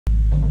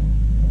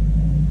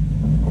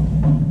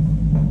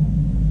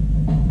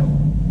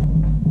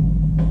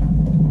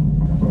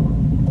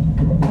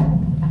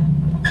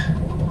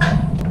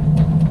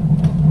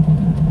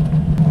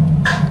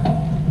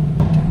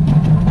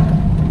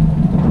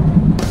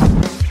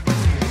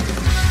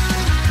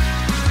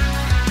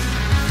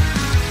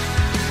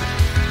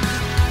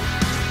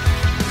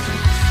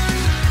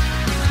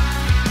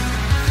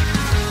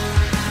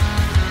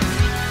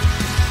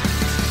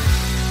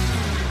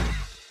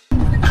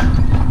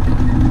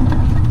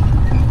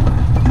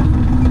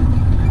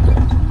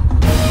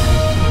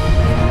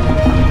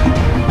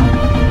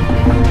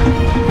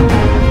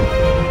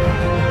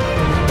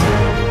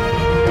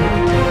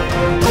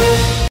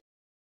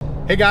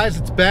Hey guys,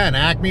 it's Ben,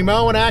 ACME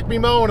Mowing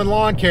and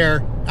Lawn Care,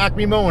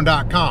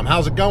 acmemowing.com.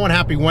 How's it going?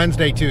 Happy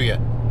Wednesday to you.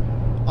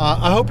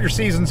 I hope your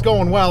season's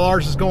going well.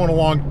 Ours is going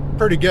along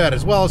pretty good,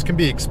 as well as can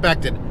be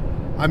expected.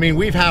 I mean,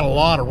 we've had a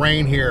lot of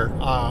rain here.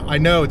 I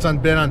know it's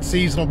been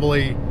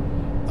unseasonably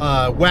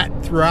wet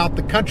throughout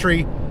the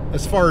country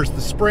as far as the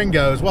spring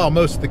goes. Well,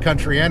 most of the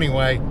country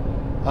anyway.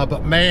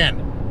 But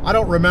man, I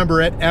don't remember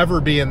it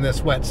ever being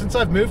this wet since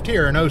I've moved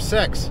here in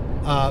 06.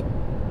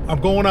 I'm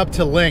going up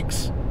to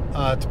Lynx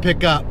to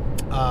pick up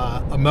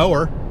a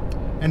mower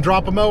and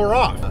drop a mower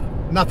off.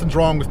 Nothing's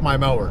wrong with my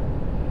mower.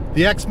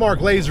 The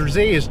Exmark Lazer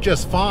Z is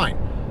just fine.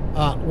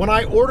 When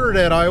I ordered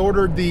it, I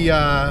ordered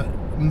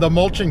the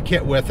mulching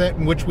kit with it,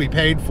 in which we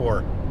paid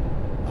for.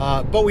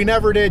 But we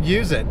never did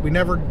use it. We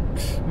never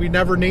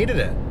needed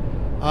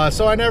it.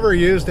 So I never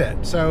used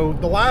it. So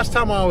the last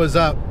time I was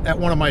up at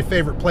one of my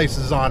favorite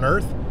places on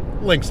earth,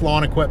 Lynx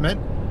Lawn Equipment,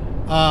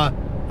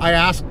 I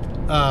asked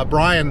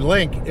Brian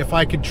Link if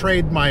I could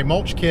trade my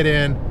mulch kit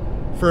in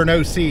for an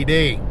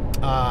OCD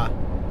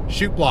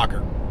chute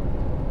blocker.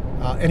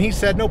 And he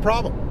said no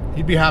problem.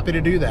 He'd be happy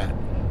to do that.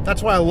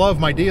 That's why I love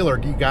my dealer,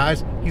 you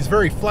guys. He's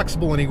very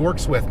flexible and he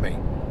works with me.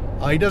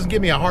 He doesn't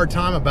give me a hard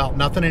time about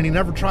nothing, and he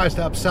never tries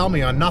to upsell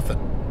me on nothing.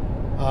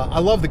 I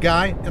love the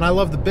guy, and I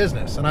love the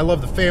business, and I love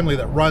the family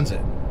that runs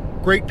it.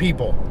 Great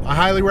people. I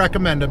highly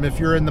recommend them if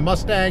you're in the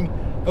Mustang,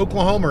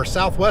 Oklahoma, or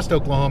Southwest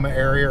Oklahoma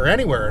area, or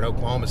anywhere in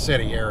Oklahoma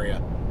City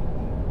area.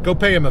 Go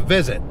pay him a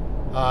visit.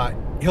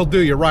 He'll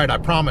do you right, I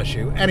promise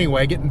you.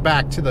 Anyway, getting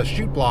back to the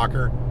chute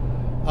blocker,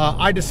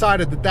 I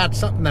decided that that's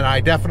something that I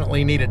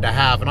definitely needed to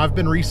have, and I've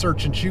been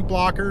researching chute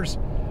blockers,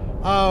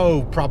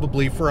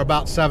 probably for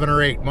about 7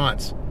 or 8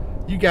 months.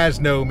 You guys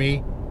know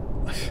me.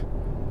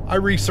 I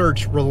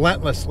research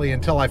relentlessly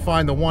until I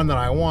find the one that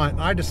I want.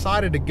 I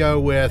decided to go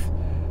with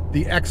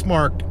the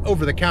Exmark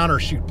over-the-counter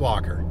chute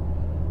blocker.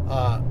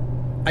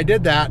 I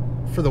did that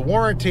for the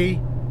warranty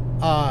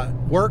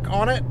work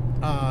on it,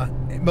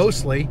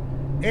 mostly,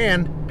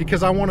 and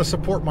because I want to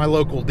support my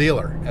local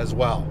dealer as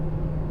well.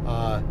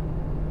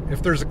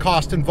 If there's a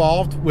cost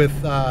involved with,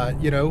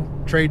 you know,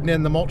 trading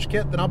in the mulch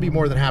kit, then I'll be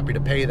more than happy to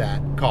pay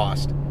that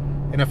cost.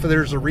 And if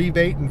there's a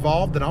rebate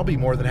involved, then I'll be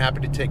more than happy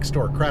to take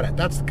store credit.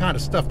 That's the kind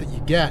of stuff that you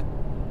get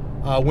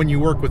when you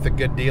work with a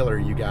good dealer,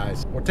 you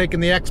guys. We're taking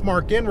the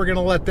Exmark in. We're going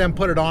to let them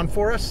put it on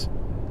for us.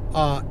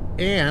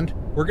 And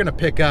we're going to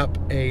pick up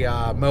a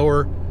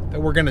mower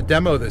that we're going to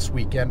demo this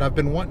weekend. I've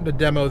been wanting to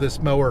demo this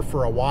mower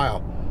for a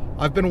while.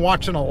 I've been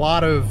watching a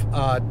lot of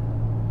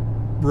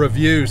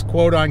reviews,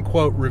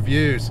 quote-unquote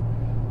reviews,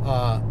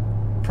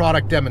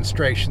 product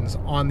demonstrations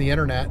on the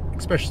internet,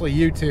 especially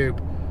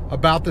YouTube,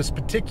 about this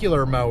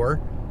particular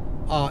mower,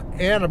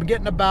 and I'm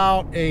getting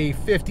about a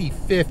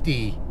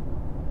 50-50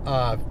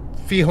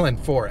 feeling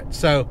for it.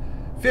 So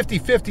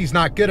 50-50 is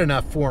not good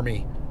enough for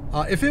me.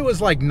 If it was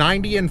like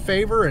 90 in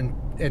favor and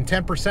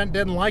 10%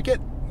 didn't like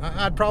it,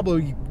 I'd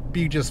probably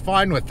be just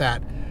fine with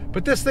that.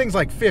 But this thing's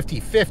like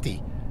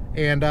 50-50,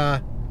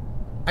 and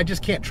I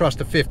just can't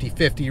trust a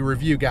 50-50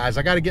 review, guys.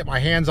 I got to get my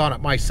hands on it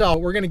myself.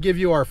 We're going to give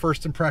you our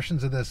first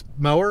impressions of this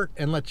mower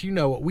and let you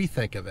know what we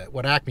think of it,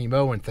 what ACME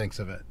Mowing thinks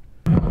of it.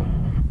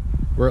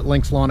 We're at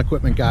Lynx Lawn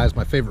Equipment, guys,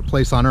 my favorite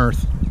place on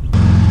earth.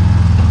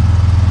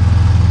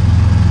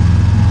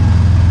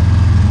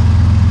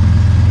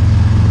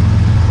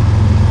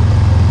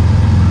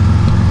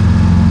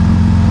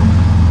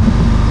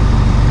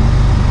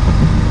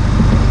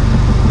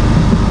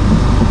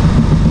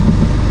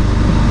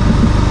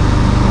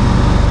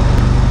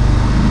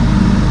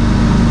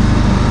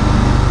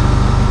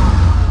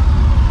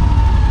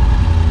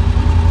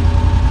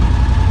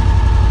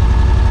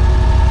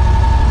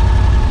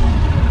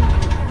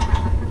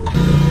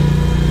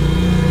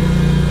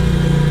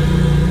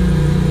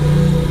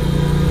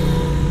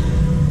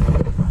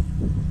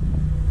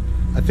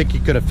 I think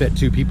you could have fit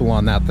 2 people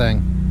on that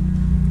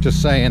thing.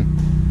 Just saying.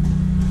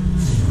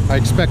 I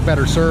expect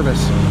better service.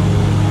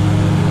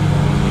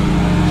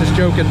 Just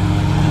joking.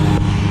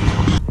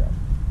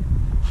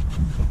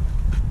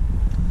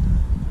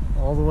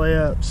 All the way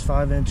up is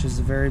 5 inches,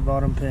 the very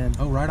bottom pin.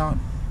 Oh, right on.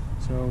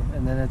 So,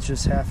 and then it's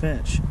just 1/2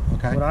 inch.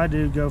 Okay. What I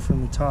do, go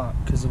from the top,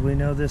 because we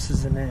know this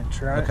is an inch,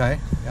 right? Okay,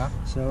 yeah.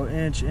 So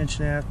inch,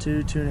 1.5 inch,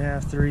 2,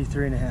 2.5, 3,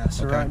 3.5.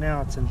 So okay. right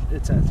now it's at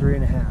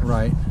 3.5.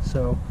 Right.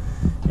 So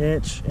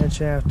inch,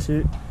 1.5 inch,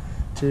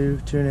 2,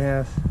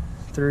 2.5,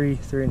 3,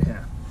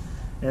 3.5.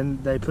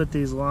 And they put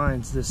these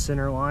lines, this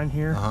center line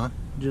here,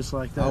 just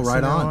like that. Oh, right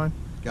center on. Line,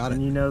 got it.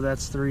 And you know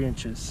that's 3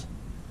 inches.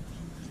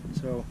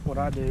 So what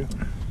I do,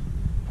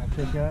 I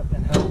pick up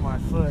and help my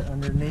foot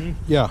underneath.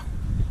 Yeah.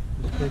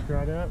 Just pick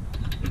right up,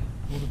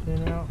 pull the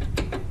pin out,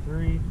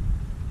 3.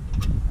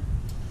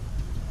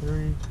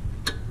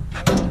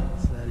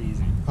 It's that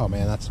easy. Oh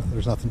man,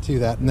 there's nothing to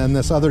that. And then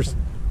this other's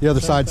the other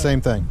side,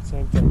 same thing.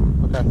 Same thing.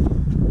 Okay.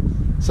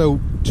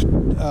 So,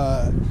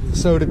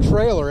 so to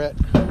trailer it,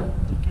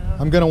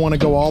 I'm gonna want to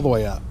go all the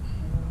way up.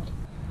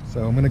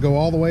 So I'm gonna go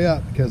all the way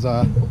up because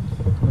I'm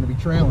gonna be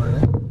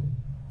trailering it.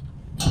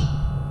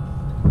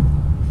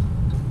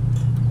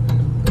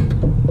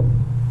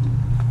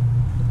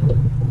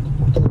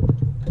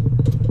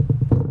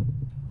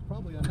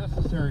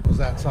 necessary. Was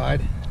that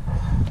side?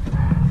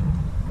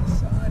 This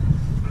side.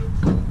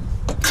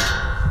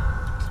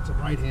 It's a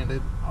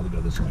right-handed. I'll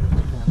go this way. I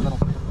don't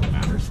think it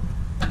matters.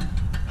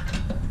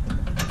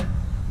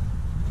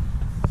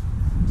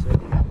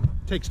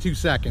 Takes 2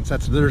 seconds.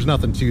 There's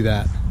nothing to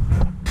that.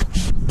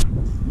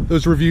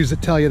 Those reviews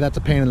that tell you that's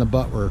a pain in the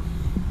butt were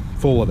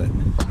full of it.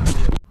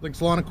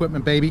 Link's Lawn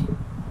Equipment, baby.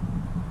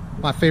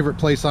 My favorite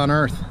place on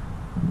earth.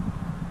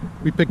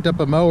 We picked up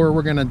a mower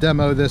we're gonna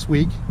demo this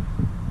week.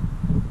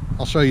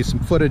 I'll show you some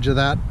footage of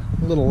that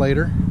a little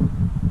later.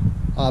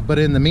 But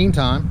in the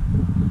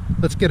meantime,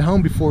 let's get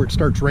home before it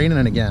starts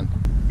raining again.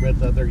 Red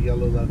leather,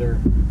 yellow leather,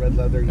 red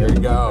leather, yellow There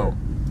you go. leather,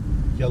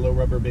 yellow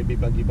rubber baby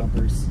buggy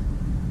bumpers.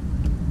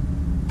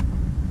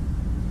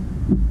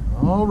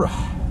 All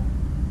right.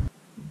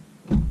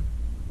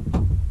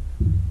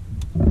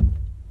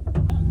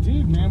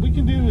 Dude, man, we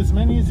can do as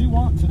many as you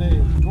want today.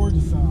 It's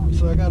gorgeous out.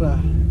 So I gotta...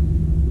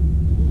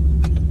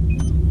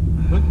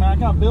 Look, man, I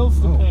got bills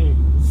to pay.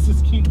 Let's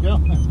just keep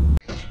going.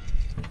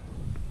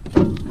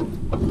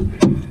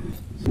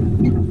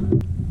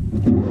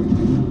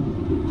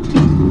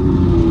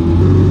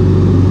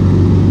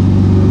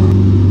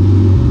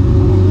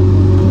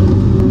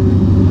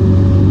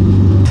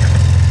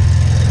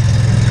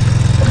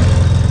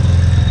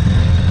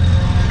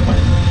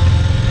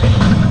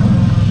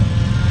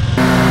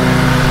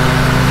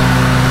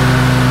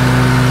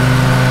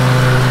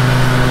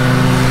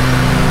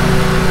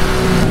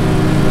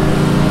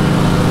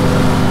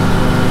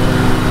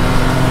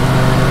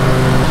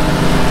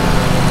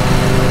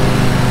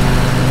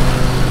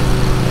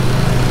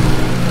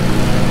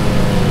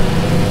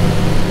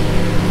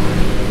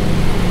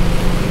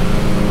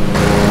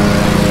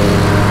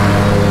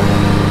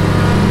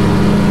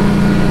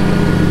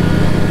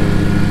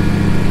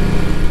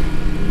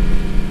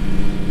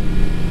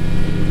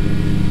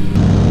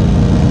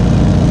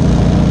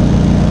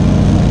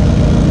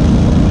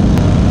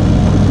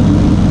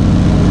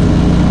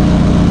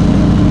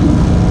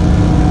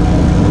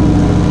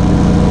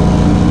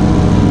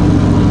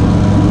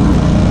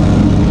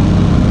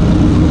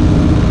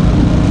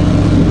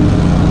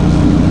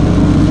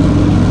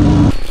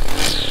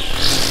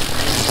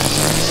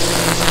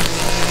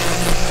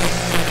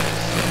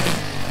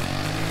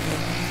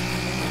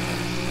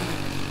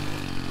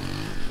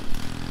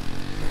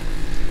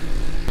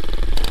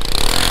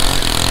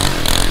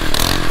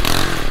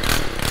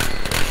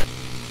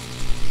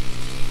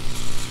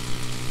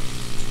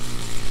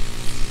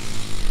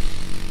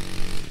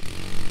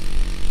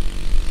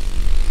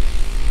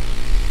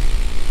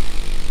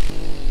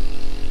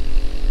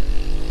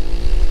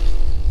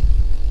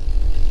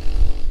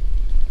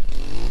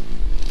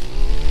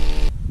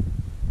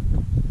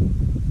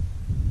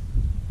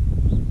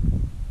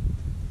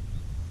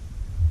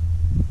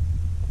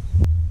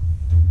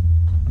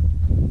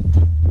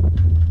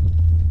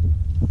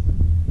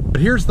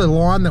 Here's the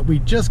lawn that we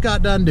just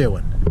got done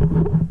doing.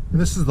 And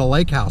this is the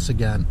lake house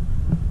again.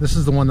 This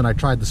is the one that I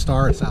tried the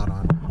Staris out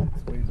on.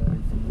 It's way better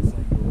from this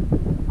angle.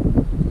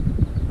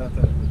 Not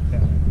that it would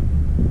count.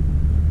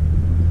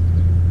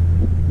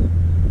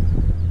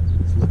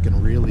 It's looking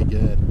really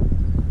good.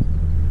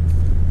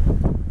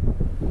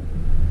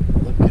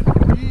 Looking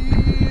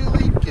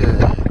really good.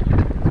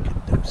 Look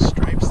at those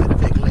stripes that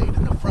Vic laid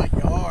in the front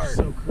yard.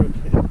 So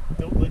crooked.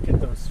 Don't look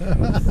at those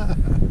stripes.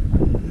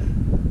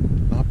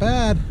 Not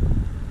bad.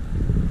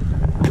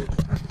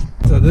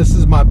 So this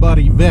is my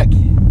buddy Vic.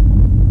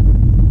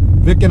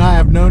 Vic and I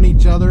have known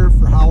each other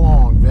for how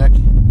long, Vic?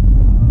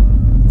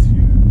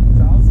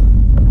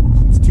 2000?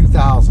 Since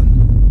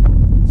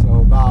 2000. So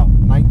about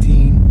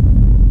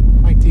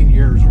 19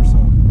 years or so.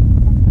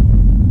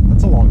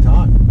 That's a long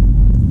time.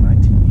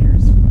 19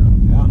 years?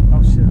 Yeah.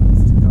 Oh shit,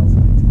 it's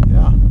 2019.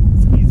 Yeah.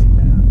 It's easy,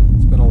 man.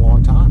 It's been a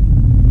long time.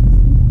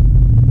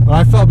 But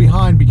I fell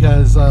behind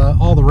because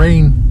all the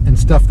rain and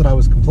stuff that I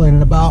was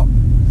complaining about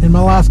in my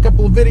last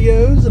couple of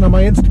videos and on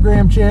my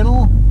Instagram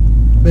channel,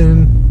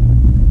 been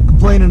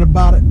complaining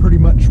about it pretty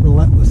much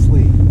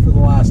relentlessly for the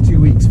last 2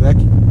 weeks, Vic.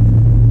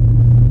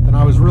 And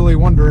I was really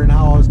wondering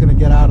how I was going to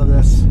get out of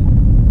this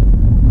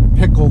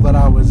pickle that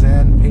I was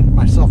in, painting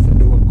myself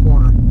into a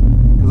corner,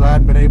 because I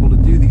hadn't been able to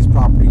do these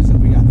properties that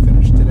we got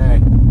finished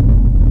today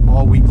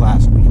all week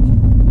last week.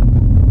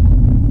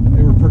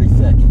 They were pretty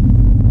thick.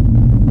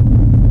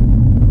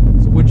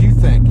 So what'd you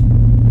think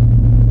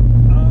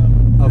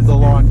of the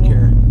lawn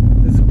care?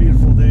 It's a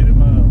beautiful day to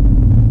mow.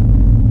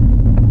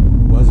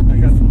 Was it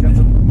beautiful? I got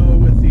to mow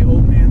with the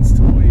old man's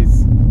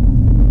toys,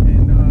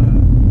 and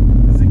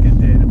it was a good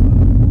day to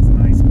mow. It's a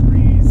nice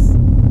breeze,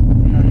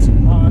 not too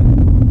hot,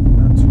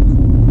 not too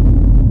cool.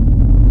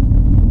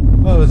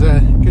 Well, it was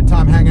a good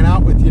time hanging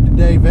out with you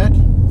today, Vic.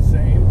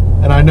 Same.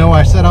 And I know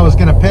I said I was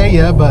going to pay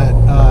you, but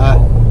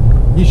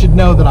you should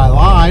know that I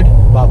lied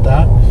about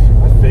that.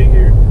 I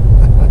figured.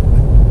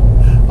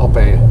 I'll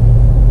pay you.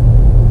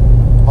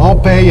 I'll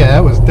pay you.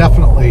 It was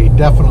definitely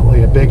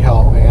a big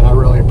help, man. I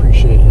really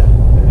appreciate you.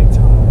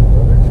 Anytime,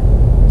 brother.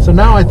 So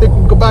now I think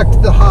we'll go back to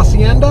the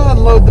hacienda,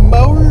 unload the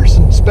mowers,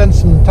 and spend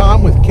some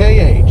time with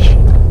KH.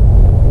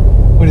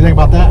 What do you think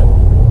about that?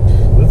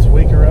 Let's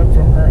wake her up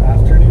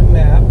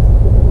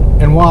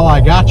while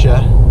I got you,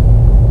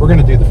 we're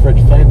gonna do the fridge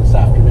of fame this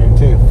afternoon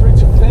too.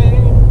 Fridge of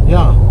fame?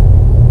 Yeah.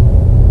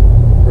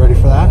 Ready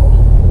for that?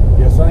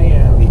 Yes, I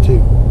am. Me too.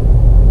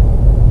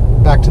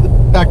 Back to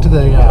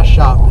the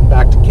shop and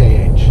back to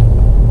KH.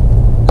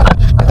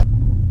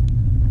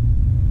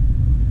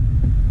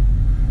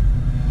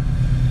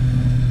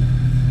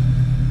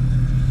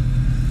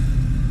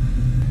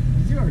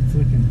 These yards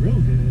looking real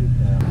good.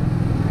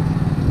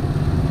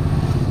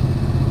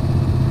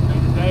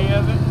 Made a day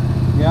of it?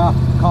 Yeah,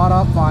 caught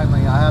up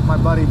finally. I had my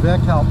buddy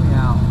Vic help me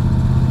out.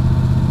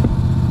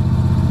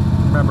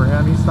 Remember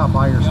him? He stopped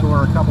by your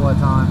store a couple of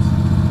times.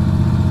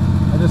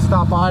 I just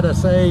stopped by to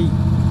say,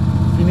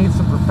 if you need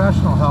some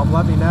professional help,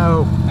 let me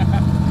know.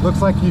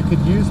 Looks like you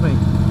could use me.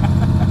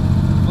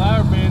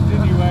 Flower beds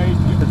anyway.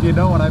 If you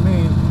know what I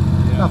mean.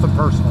 Yeah. Nothing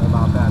personal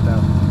about that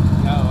though.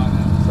 No, I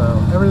know.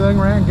 So everything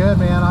ran good,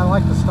 man. I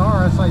like the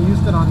Staris. I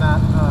used it on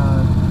that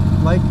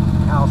lake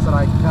house that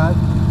I cut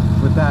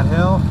with that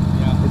hill.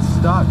 Yeah. It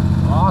stuck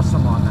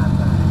awesome on that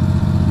thing.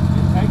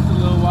 It takes a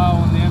little while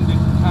on them to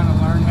kind of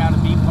learn how to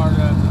be part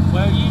of it.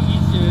 Well, you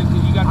should,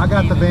 because you got I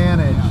got the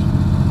Vantage.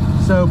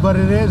 Yeah. So, but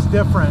it is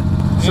different.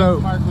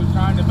 So Exmark was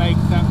trying to make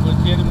something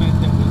legitimate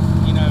that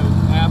was, you know,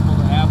 apple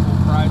to apple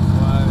price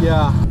wise.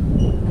 yeah.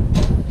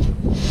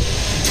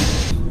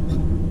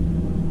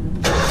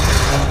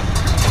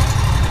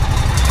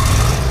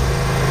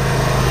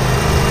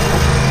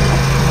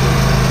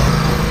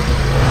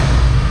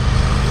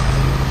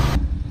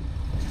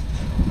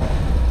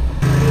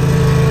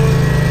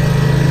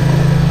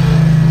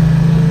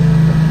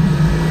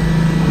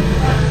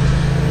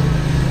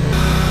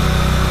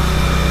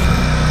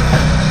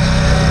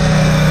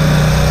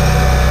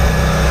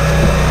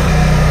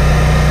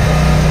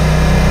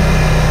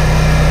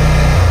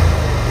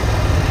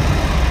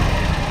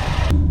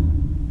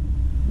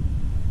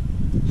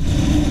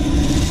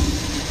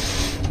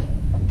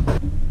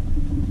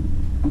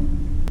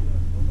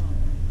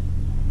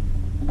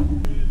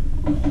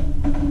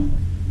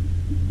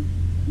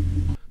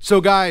 So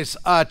guys,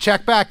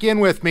 check back in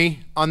with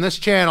me on this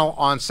channel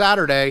on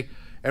Saturday,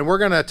 and we're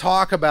going to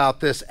talk about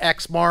this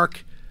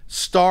Exmark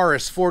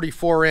Staris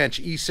 44-inch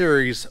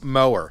E-Series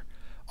mower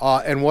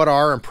and what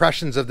our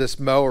impressions of this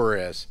mower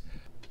is.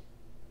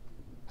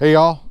 Hey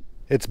y'all,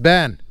 it's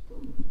Ben,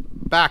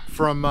 back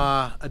from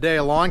a day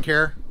of lawn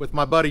care with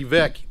my buddy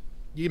Vic.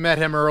 You met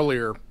him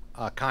earlier,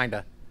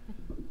 kinda.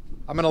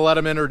 I'm going to let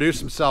him introduce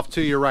himself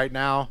to you right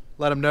now.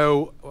 Let him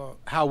know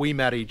how we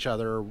met each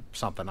other or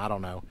something. I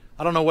don't know.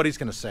 I don't know what he's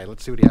going to say.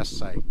 Let's see what he has to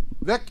say.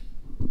 Vic?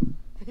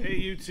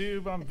 Hey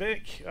YouTube, I'm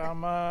Vic.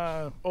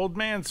 I'm old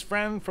man's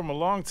friend from a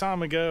long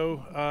time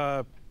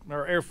ago,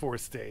 our Air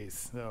Force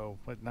days. So,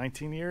 what,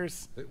 19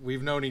 years?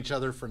 We've known each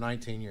other for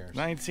 19 years.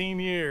 19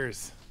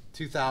 years.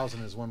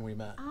 2000 is when we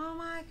met. Oh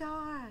my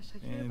gosh. I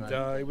can't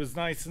And it was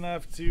nice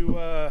enough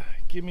to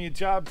give me a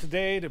job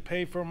today to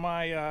pay for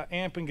my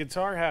amp and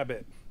guitar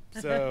habit.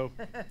 So,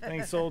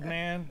 thanks, old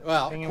man.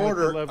 Well, Hanging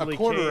a with the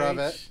quarter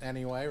lovely of KH. it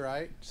anyway,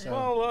 right? So.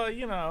 Well,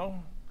 you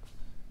know,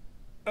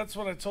 that's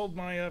what I told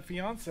my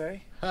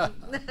fiance.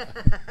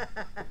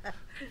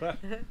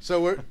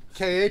 So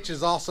KH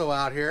is also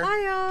out here.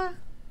 Hiya.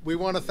 We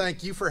want to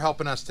thank you for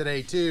helping us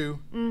today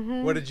too.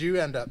 What did you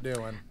end up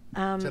doing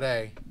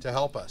today to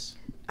help us?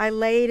 I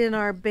laid in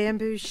our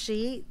bamboo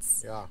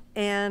sheets. Yeah.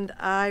 And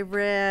I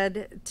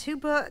read 2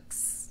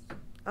 books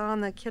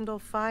on the Kindle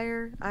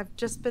Fire. I've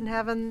just been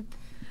having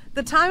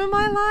the time of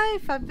my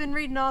life. I've been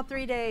reading all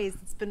 3 days.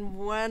 It's been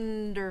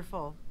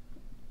wonderful.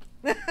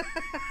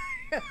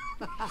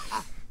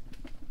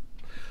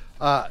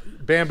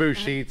 Bamboo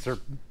sheets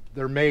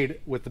they're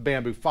made with the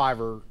bamboo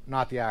fiber,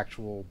 not the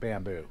actual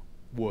bamboo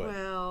wood.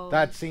 Well,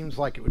 that seems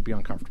like it would be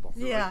uncomfortable.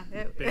 yeah.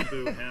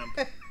 Bamboo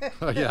hemp.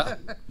 Yeah.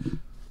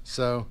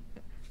 So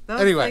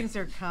Those anyway. things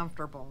are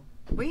comfortable.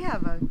 We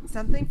have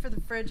something for the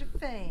Fridge of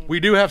Fame.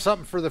 We do have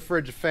something for the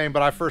Fridge of Fame,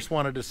 but I first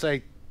wanted to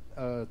say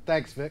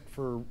thanks, Vic,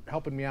 for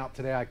helping me out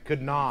today. I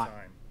could not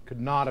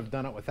have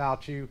done it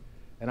without you,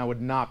 and I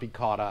would not be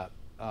caught up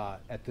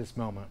at this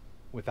moment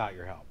without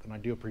your help, and I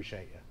do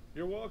appreciate you.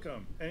 You're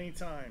welcome.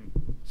 Anytime.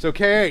 So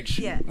KH,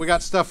 Yes. we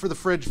got stuff for the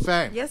Fridge of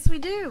Fame. Yes, we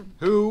do.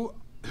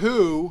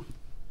 Who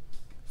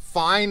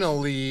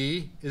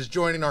finally is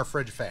joining our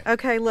Fridge of Fame?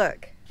 Okay,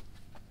 look.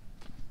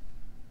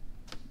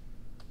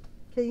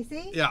 Can you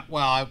see? Yeah,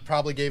 well, I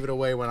probably gave it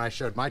away when I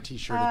showed my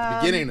t-shirt at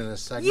the beginning of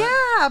this segment.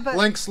 Yeah, but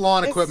Lynx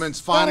Lawn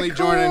Equipment's finally got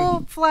a cool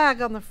joining.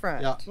 flag on the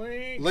front. Yeah,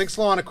 Lynx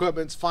Lawn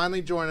Equipment's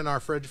finally joining our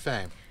Fridge of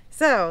Fame.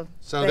 So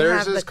they there's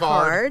have his the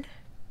card.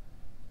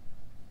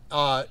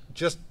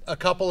 Just a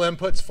couple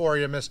inputs for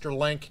you, Mr.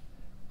 Link.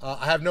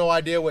 I have no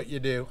idea what you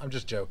do. I'm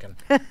just joking.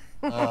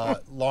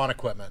 Lawn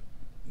equipment.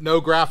 No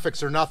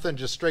graphics or nothing,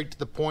 just straight to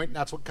the point. And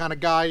that's what kind of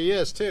guy he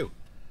is, too.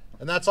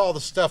 And that's all the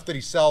stuff that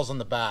he sells on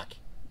the back.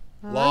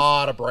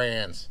 Lot of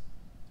brands.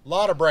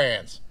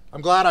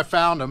 I'm glad I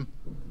found them.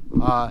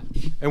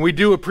 And we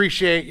do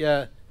appreciate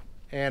you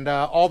and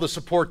all the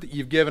support that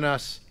you've given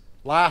us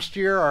last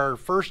year, our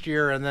first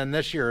year, and then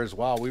this year as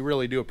well. We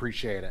really do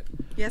appreciate it.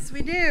 Yes,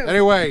 we do.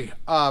 Anyway,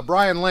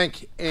 Brian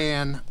Link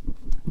and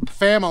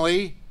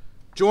family.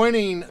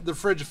 Joining the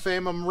Fridge of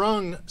Fame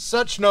among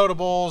such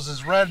notables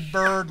as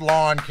Redbird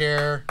Lawn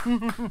Care,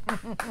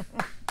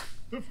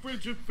 The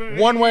Fridge of Fame.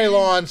 One Way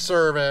Lawn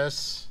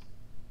Service,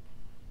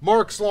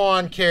 Mark's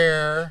Lawn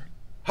Care,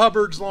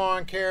 Hubbard's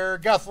Lawn Care,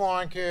 Guth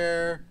Lawn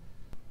Care,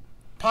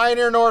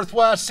 Pioneer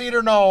Northwest,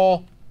 Cedar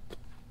Knoll,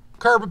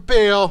 Curb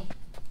Appeal,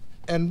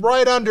 and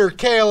right under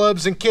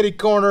Caleb's and Kitty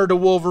Corner to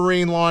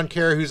Wolverine Lawn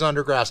Care, who's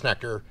under Grass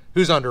Nectar,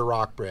 who's under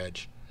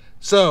Rockbridge.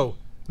 So,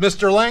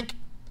 Mr. Link,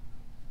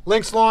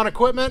 Link's Lawn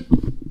Equipment,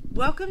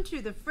 Welcome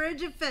to the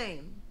Fridge of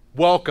Fame.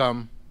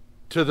 welcome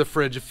to the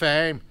Fridge of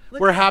Fame.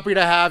 We're happy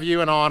to have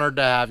you and honored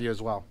to have you as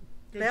well.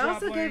 Good They job,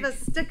 also gave Link. us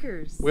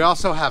stickers. We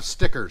also have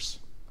stickers.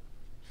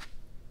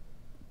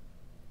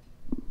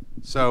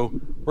 So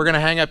we're going to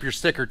hang up your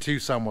sticker too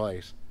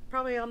someplace.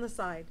 Probably on the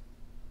side.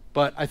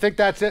 But I think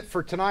that's it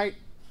for tonight.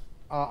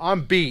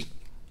 I'm beat.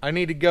 I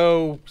need to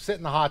go sit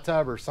in the hot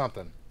tub or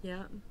something.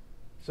 Yeah.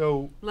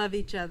 So Love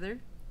each other.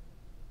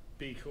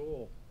 Be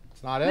cool.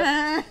 it's not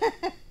it.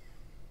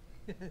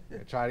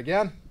 Try it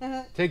again.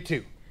 Take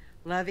two.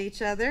 Love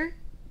each other.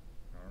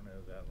 I don't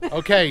know that.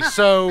 Okay,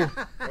 so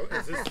Oh,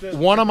 is this the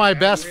one of my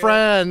best Andrea?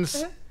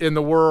 friends in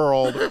the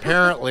world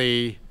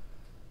apparently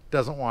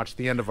doesn't watch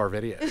the end of our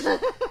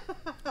videos.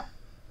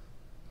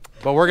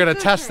 But we're going to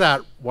test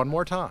that one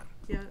more time.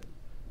 Yeah.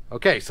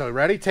 Okay, so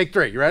ready? Take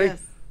three. You ready?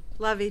 Yes.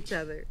 Love each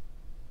other.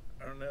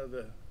 I don't know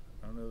the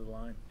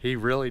line. He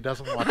really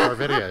doesn't watch our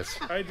videos.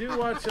 I do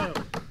watch them.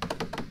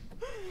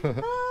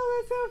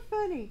 Oh, that's so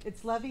funny.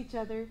 It's love each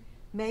other,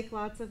 make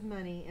lots of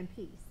money, and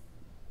peace.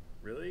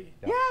 Really?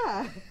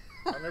 Yeah.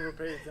 I never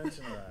paid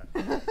attention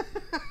to that.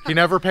 He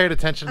never paid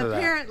attention to that.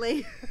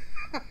 Apparently.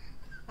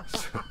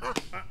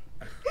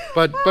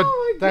 But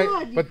Oh my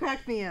God, you but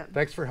cracked me up.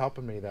 thanks for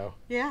helping me though.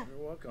 Yeah.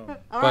 You're welcome.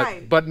 All but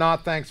right. but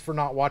not thanks for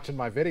not watching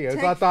my videos.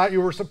 I Take- thought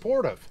you were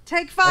supportive.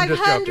 Take I'm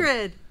just joking.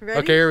 500. Ready?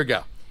 Okay, here we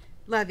go.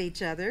 Love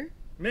each other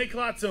Make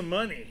lots of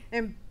money.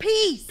 and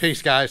peace.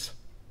 Peace, guys.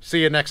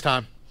 See you next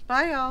time.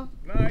 Bye, y'all.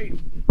 Night.